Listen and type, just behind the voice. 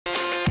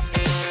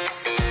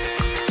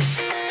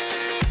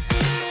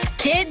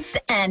Kids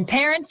and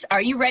parents,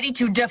 are you ready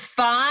to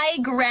defy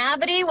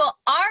gravity? Well,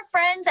 our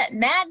friends at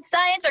Mad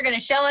Science are going to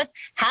show us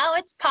how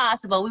it's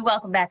possible. We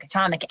welcome back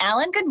Atomic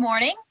Alan. Good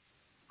morning.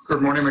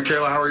 Good morning,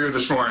 Michaela. How are you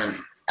this morning?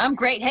 I'm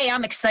great. Hey,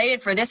 I'm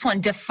excited for this one,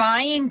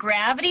 defying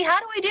gravity. How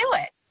do we do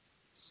it?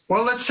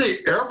 Well, let's see.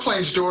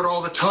 Airplanes do it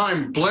all the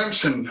time.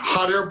 Blimps and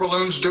hot air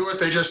balloons do it.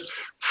 They just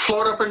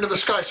float up into the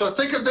sky. So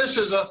think of this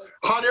as a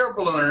hot air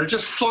balloon, and it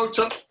just floats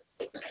up,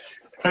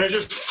 and it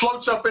just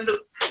floats up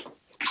into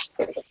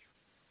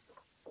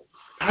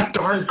that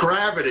darn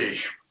gravity.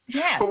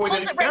 Yeah, but with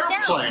an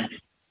airplane,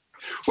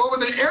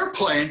 with an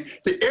airplane,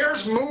 the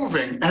air's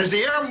moving, and as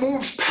the air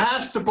moves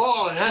past the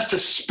ball, it has to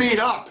speed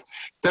up.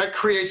 That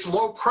creates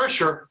low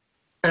pressure,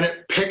 and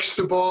it picks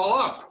the ball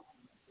up.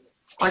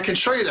 I can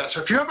show you that.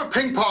 So if you have a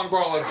ping pong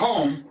ball at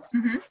home,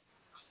 and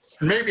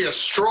maybe a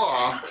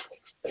straw,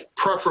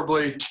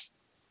 preferably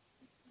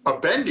a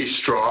bendy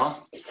straw,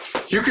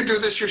 you can do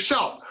this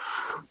yourself.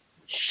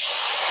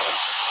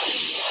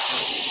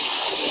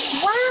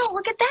 Wow,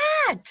 look at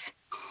that.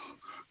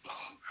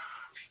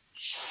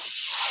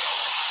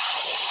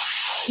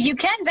 You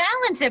can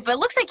balance it, but it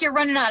looks like you're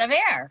running out of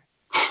air.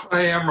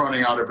 I am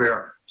running out of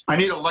air. I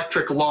need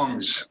electric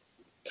lungs.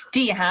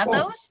 Do you have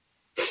those?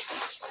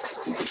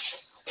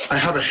 I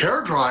have a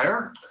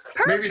hairdryer.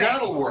 Maybe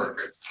that'll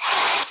work.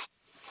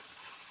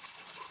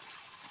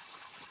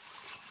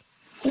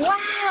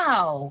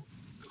 Wow.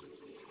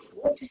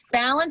 Just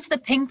balance the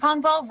ping pong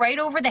ball right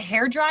over the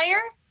hairdryer.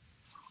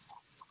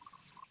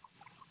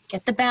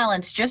 Get the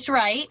balance just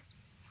right.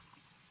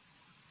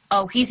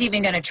 Oh, he's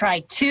even going to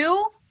try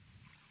 2.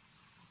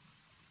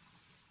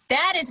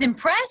 That is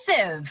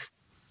impressive.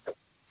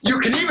 You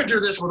can even do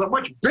this with a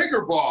much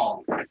bigger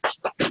ball.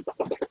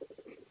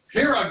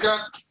 Here I've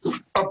got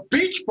a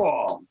beach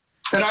ball,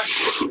 and I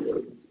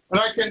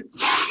can.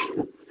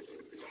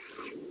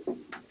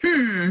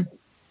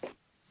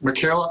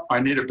 Michaela, I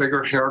need a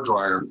bigger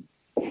hairdryer.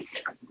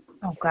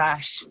 Oh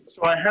gosh.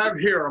 So I have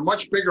here a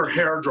much bigger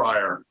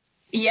hairdryer.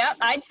 Yep,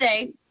 I'd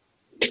say.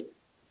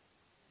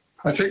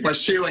 I think my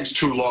ceiling's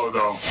too low,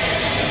 though.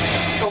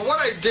 So what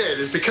I did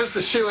is, because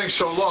the ceiling's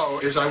so low,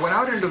 is I went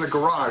out into the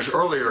garage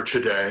earlier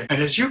today,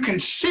 and as you can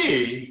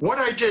see, what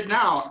I did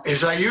now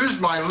is I used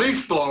my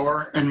leaf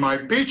blower and my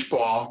beach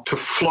ball to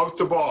float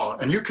the ball,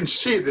 and you can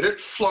see that it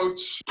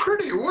floats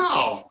pretty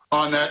well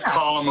on that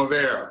column of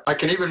air. I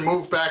can even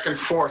move back and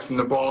forth, and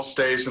the ball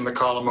stays in the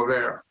column of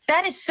air.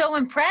 That is so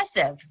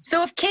impressive.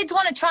 So if kids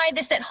want to try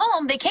this at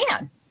home, they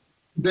can.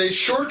 They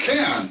sure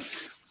can.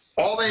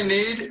 All they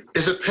need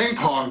is a ping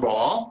pong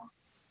ball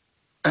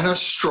and a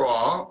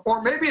straw,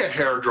 or maybe a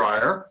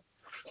hairdryer,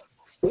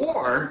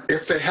 or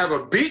if they have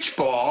a beach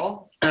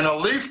ball and a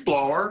leaf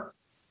blower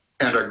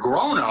and a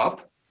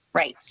grown-up,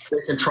 right,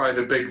 they can try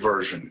the big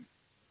version.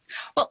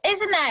 Well,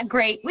 isn't that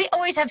great? We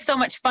always have so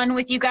much fun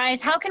with you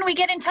guys. How can we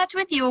get in touch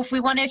with you if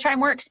we want to try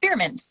more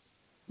experiments?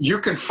 You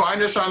can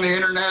find us on the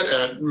internet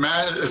at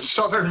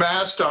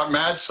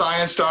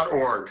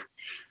southernmass.madscience.org.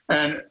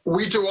 And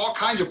we do all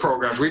kinds of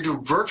programs. We do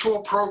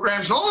virtual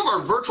programs. And all of our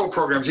virtual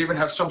programs even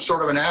have some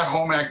sort of an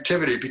at-home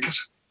activity, because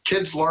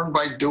kids learn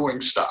by doing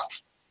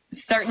stuff.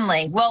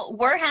 Certainly. Well,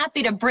 we're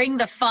happy to bring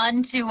the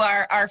fun to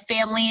our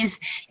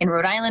families in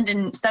Rhode Island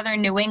and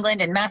southern New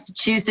England and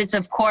Massachusetts,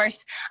 of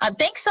course.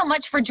 Thanks so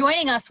much for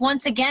joining us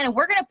once again. And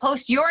we're going to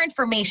post your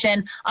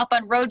information up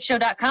on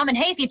rhodeshow.com. And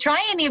hey, if you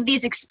try any of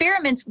these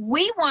experiments,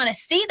 we want to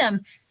see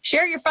them.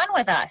 Share your fun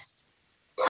with us.